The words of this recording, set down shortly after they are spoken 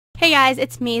Hey guys,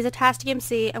 it's me, Zatastic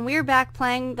MC, and we are back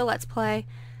playing the Let's Play.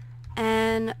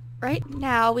 And right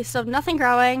now, we still have nothing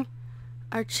growing.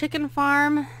 Our chicken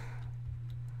farm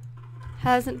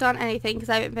hasn't done anything because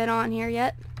I haven't been on here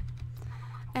yet.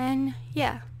 And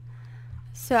yeah.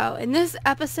 So, in this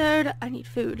episode, I need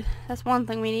food. That's one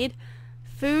thing we need.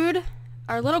 Food,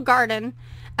 our little garden.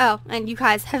 Oh, and you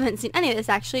guys haven't seen any of this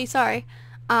actually, sorry.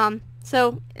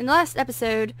 So, in the last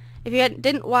episode, if you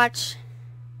didn't watch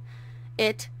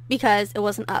it, because it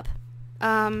wasn't up.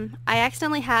 I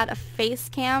accidentally had a face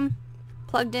cam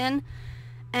plugged in,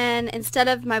 and instead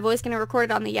of my voice getting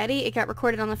recorded on the Yeti, it got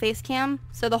recorded on the face cam,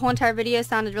 so the whole entire video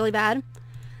sounded really bad.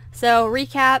 So,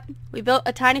 recap, we built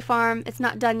a tiny farm. It's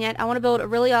not done yet. I want to build a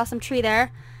really awesome tree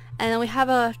there, and then we have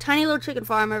a tiny little chicken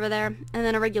farm over there, and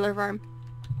then a regular farm.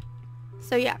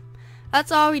 So yeah,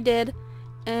 that's all we did,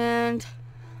 and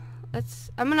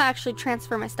I'm gonna actually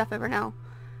transfer my stuff over now.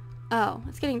 Oh,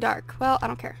 it's getting dark. Well, I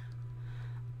don't care.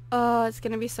 Oh, it's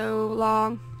gonna be so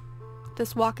long,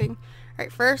 this walking.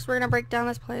 Alright, first we're gonna break down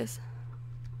this place.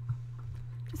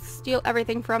 Just steal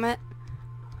everything from it.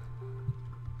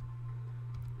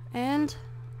 And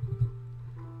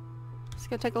it's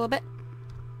gonna take a little bit.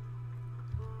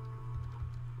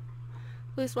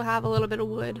 At least we'll have a little bit of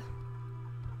wood.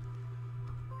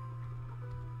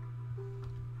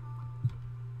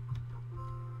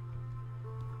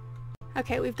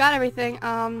 Okay, we've got everything.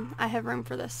 I have room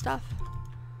for this stuff.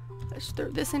 Let's throw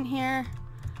this in here.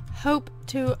 Hope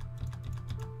to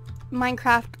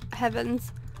Minecraft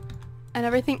heavens and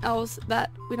everything else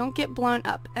that we don't get blown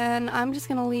up. And I'm just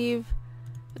gonna leave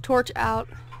the torch out.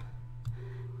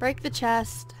 Break the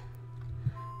chest.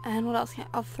 And what else?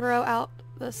 I'll throw out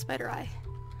the spider eye.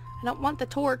 I don't want the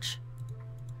torch.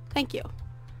 Thank you.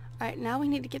 Alright, now we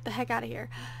need to get the heck out of here.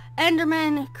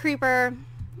 Enderman, creeper.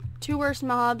 Two worst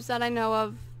mobs that I know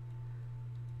of.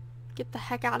 Get the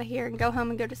heck out of here and go home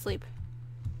and go to sleep.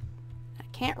 I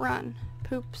can't run.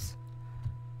 Poops.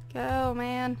 Go,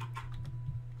 man.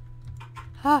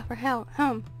 Ah, we're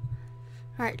home.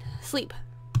 Alright, sleep.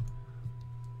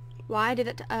 Why did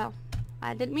it... oh,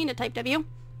 I didn't mean to type W.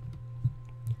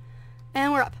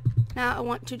 And we're up. Now I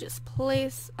want to just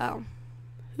place... oh,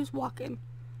 who's walking?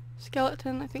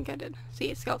 Skeleton, I think I did.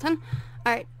 See, skeleton.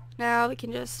 Alright, now we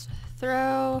can just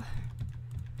throw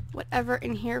whatever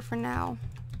in here for now,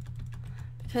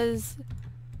 because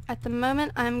at the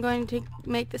moment I'm going to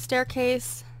make the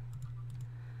staircase,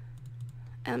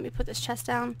 and let me put this chest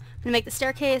down. I'm going to make the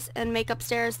staircase and make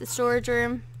upstairs the storage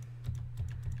room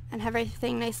and have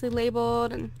everything nicely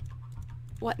labeled and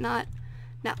whatnot.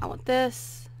 Now I want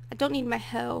this. I don't need my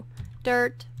hoe.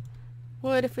 Dirt,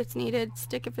 wood if it's needed,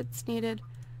 stick if it's needed,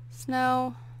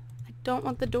 snow. I don't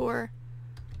want the door.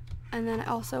 And then I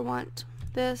also want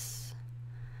this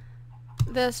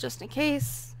just in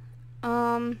case.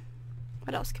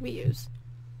 What else can we use?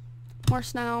 More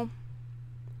snow.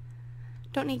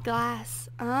 Don't need glass.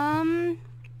 I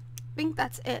think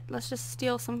that's it. Let's just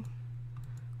steal some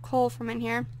coal from in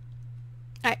here.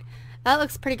 Alright, that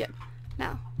looks pretty good.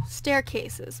 Now,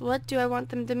 staircases. What do I want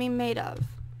them to be made of?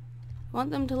 I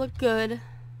want them to look good,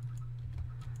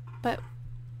 but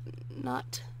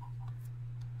not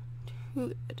too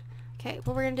good. Okay,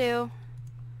 what we're gonna do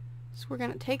is we're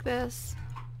gonna take this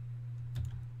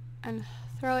and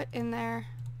throw it in there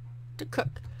to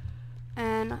cook.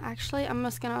 And actually, I'm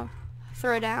just gonna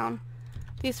throw down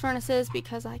these furnaces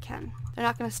because I can. They're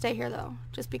not gonna stay here though,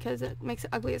 just because it makes it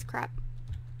ugly as crap.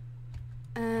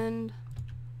 And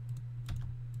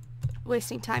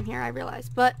wasting time here, I realize,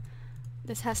 but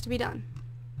this has to be done.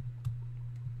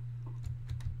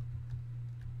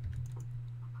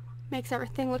 Makes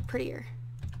everything look prettier.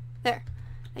 There.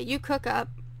 Now you cook up.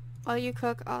 While you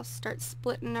cook, I'll start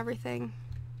splitting everything,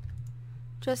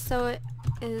 just so it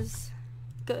is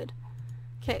good.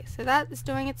 Okay, so that is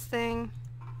doing its thing.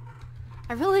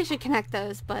 I really should connect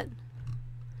those, but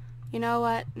you know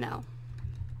what? No.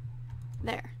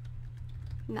 There.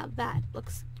 Now that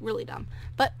looks really dumb,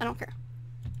 but I don't care.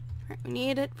 Alright, we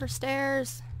need it for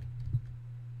stairs.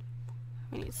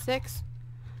 We need 6.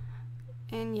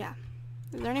 And yeah.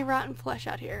 Is there any rotten flesh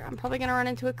out here? I'm probably gonna run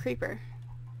into a creeper.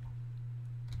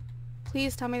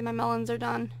 Please tell me my melons are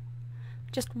done.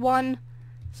 Just one,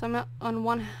 so I'm not on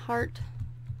 1 heart.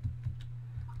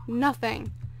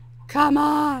 Nothing. Come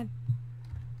on!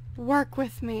 Work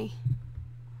with me.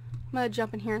 I'm gonna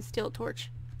jump in here and steal a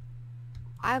torch.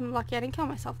 I'm lucky I didn't kill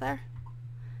myself there.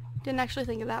 Didn't actually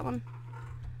think of that one.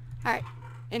 Alright,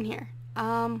 in here.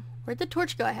 Where'd the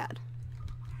torch go I had?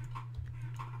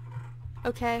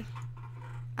 Okay.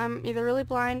 I'm either really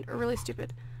blind or really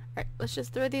stupid. Alright, let's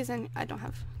just throw these in. I don't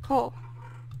have coal.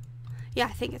 Yeah,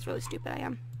 I think it's really stupid. I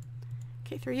am.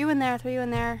 Okay, throw you in there, throw you in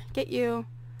there. Get you.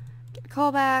 Get a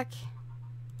call back.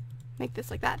 Make this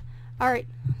like that. Alright,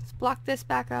 let's block this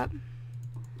back up.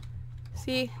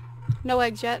 See? No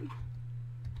eggs yet.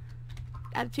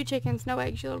 Added 2 chickens, no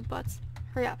eggs, you little butts.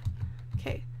 Hurry up.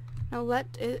 Okay, now let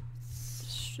it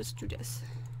just do this.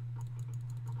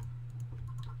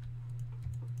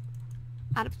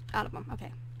 Out of them,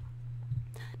 okay.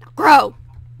 Now grow!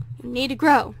 You need to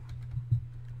grow.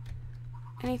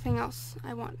 Anything else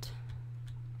I want?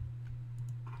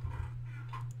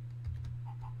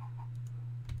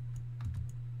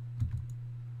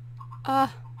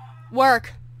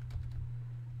 Work.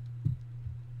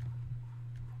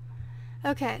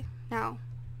 Okay, now,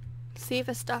 see if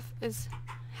this stuff is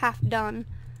half done.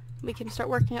 We can start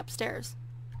working upstairs.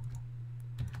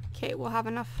 Okay, we'll have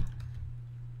enough.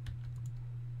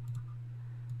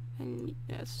 And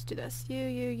yeah, let's just do this.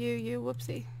 You,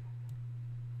 whoopsie.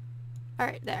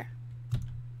 Alright, there.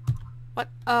 What?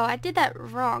 Oh, I did that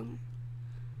wrong.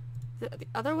 Is it the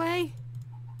other way?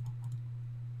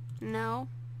 No.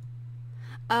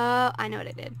 I know what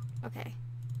I did. Okay.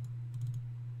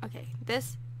 Okay,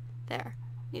 this, there.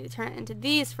 Need to turn it into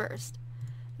these first.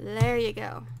 There you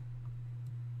go.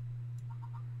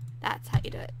 That's how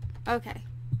you do it. Okay.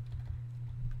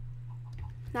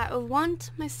 Now I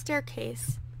want my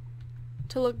staircase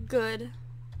to look good.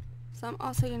 So I'm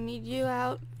also going to need you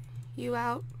out,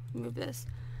 move this.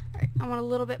 Alright, I want a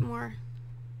little bit more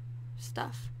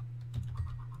stuff.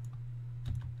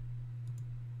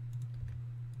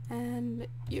 And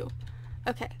you.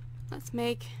 Okay, let's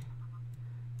make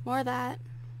more of that.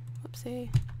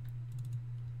 Whoopsie.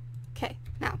 Okay,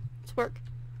 now, let's work.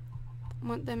 I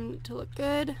want them to look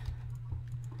good,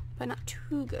 but not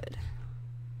too good.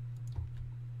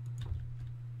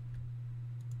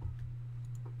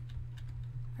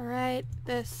 Alright,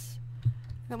 this,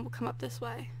 then we'll come up this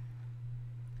way.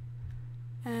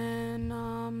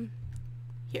 And,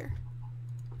 here.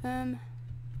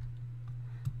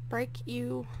 Break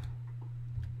you.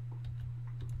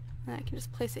 And I can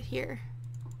just place it here.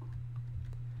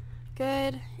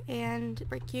 Good, and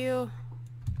break you.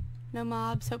 No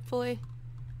mobs, hopefully.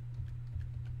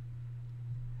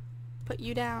 Put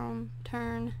you down,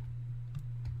 turn.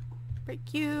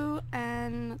 Break you,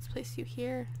 and let's place you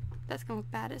here. That's gonna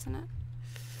look bad, isn't it?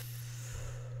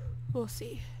 We'll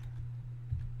see.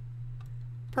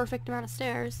 Perfect amount of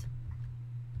stairs.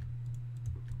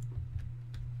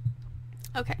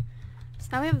 Okay, so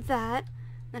now we have that.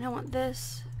 Then I want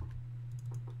this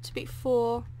to be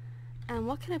full. And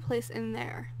what can I place in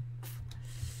there?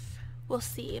 We'll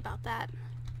see about that.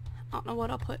 I don't know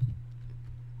what I'll put.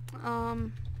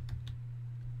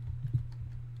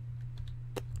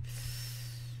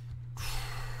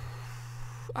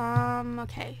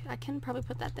 Okay, I can probably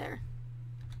put that there.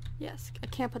 Yes, I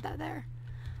can't put that there.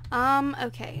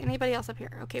 Okay, anybody else up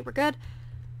here? Okay, we're good.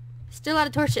 Still out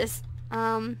of torches.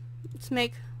 Let's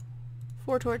make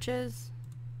 4 torches.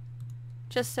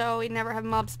 Just so we never have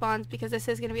mob spawns, because this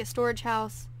is going to be a storage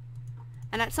house.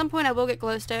 And at some point I will get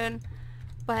glowstone.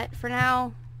 But for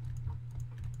now,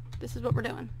 this is what we're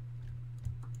doing.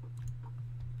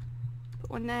 Put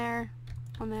one there,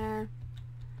 one there.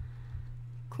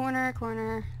 Corner,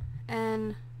 corner,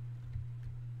 and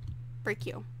break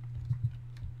you.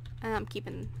 And I'm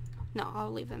keeping... No,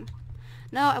 I'll leave them.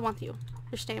 No, I want you.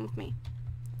 You're staying with me.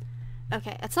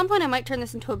 Okay, at some point I might turn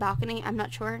this into a balcony. I'm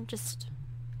not sure. Just...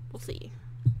 we'll see.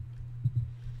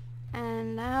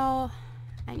 And now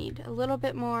I need a little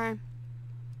bit more.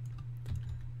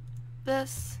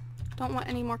 This. Don't want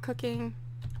any more cooking.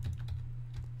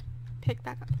 Pick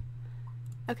back up.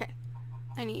 Okay.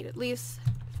 I need at least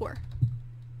 4.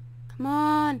 Come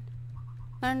on!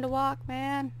 Learn to walk,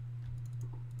 man.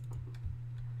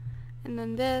 And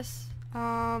then this.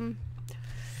 That's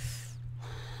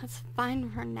fine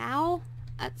for now.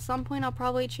 At some point I'll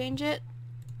probably change it.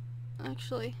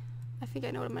 Actually, I think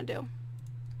I know what I'm gonna do.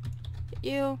 Get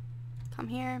you. Come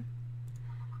here.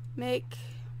 Make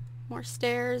more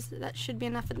stairs. That should be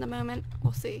enough at the moment.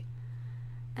 We'll see.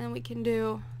 And we can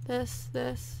do this,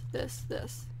 this, this,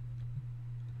 this.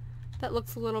 That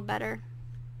looks a little better.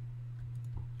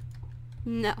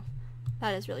 No.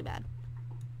 That is really bad.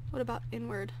 What about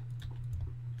inward?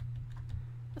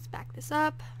 Let's back this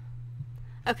up.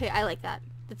 Okay, I like that.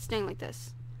 It's staying like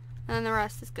this. And then the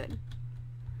rest is good.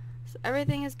 So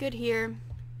everything is good here.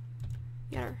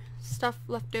 We got our stuff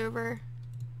left over.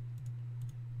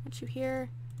 Want you here,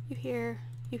 you here,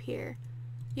 you here,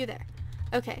 you there.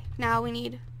 Okay, now we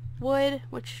need wood,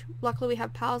 which luckily we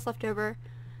have pals left over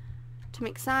to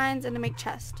make signs and to make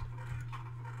chests.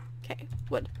 Okay,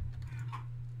 wood.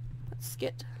 Let's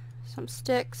get some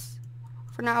sticks.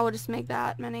 For now, we'll just make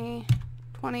that many.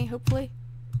 20, hopefully.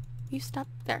 You stop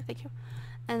there, thank you.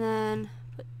 And then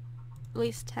put at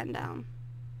least 10 down.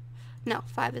 No,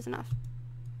 5 is enough.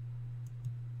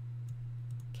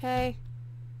 Okay.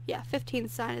 Yeah, 15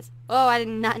 sign is... Oh, I did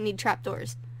not need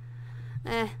trapdoors.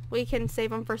 We can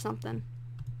save them for something.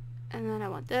 And then I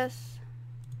want this.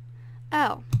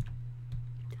 Oh.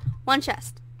 1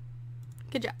 chest.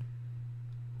 Good job.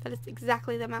 That is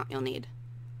exactly the amount you'll need.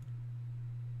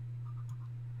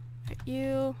 Right,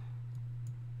 you.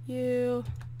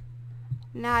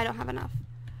 Now I don't have enough.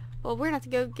 Well, we're gonna have to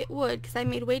go get wood because I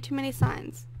made way too many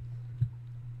signs.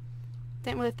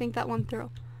 Didn't really think that one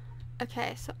through.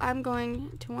 Okay, so I'm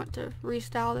going to want to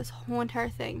restyle this whole entire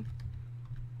thing.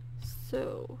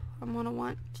 So I'm gonna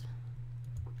want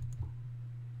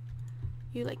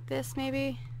you like this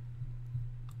maybe.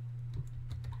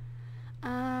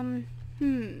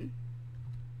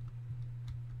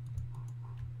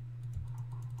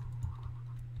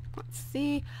 Let's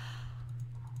see.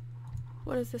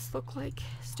 What does this look like?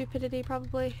 Stupidity,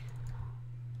 probably.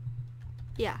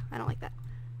 Yeah, I don't like that.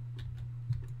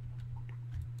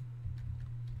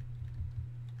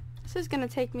 This is gonna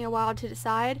take me a while to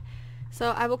decide,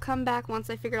 so I will come back once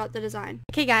I figure out the design.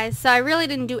 Okay guys, so I really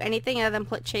didn't do anything other than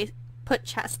put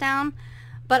chest down,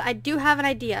 but I do have an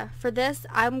idea. For this,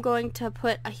 I'm going to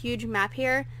put a huge map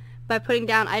here by putting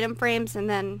down item frames and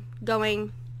then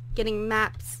getting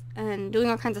maps and doing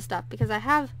all kinds of stuff, because I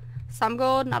have some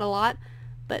gold, not a lot,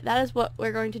 but that is what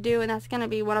we're going to do, and that's going to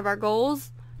be one of our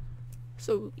goals.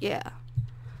 So yeah,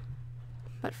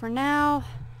 but for now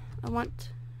I want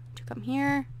to come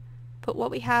here, put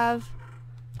what we have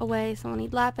away. So we'll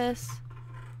need lapis.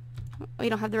 We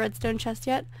don't have the redstone chest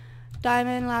yet.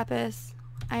 Diamond, lapis,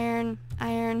 iron,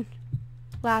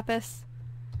 lapis.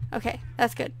 Okay,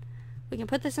 that's good. We can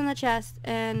put this in the chest,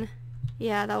 and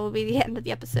yeah, that will be the end of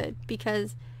the episode,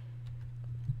 because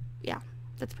yeah,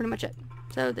 that's pretty much it.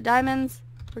 So the diamonds,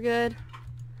 we're good.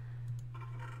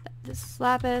 This is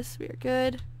lapis, we are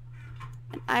good.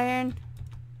 And iron,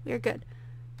 we are good.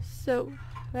 So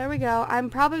there we go.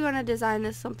 I'm probably going to design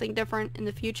this something different in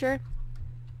the future.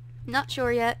 Not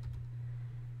sure yet.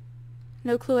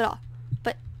 No clue at all.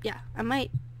 But yeah, I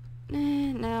might.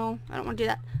 No, I don't want to do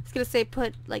that. I was going to say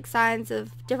put like signs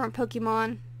of different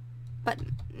Pokemon. But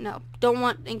no, don't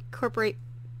want to incorporate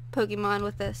Pokemon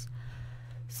with this.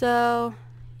 So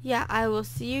yeah, I will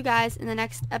see you guys in the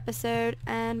next episode,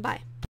 and bye.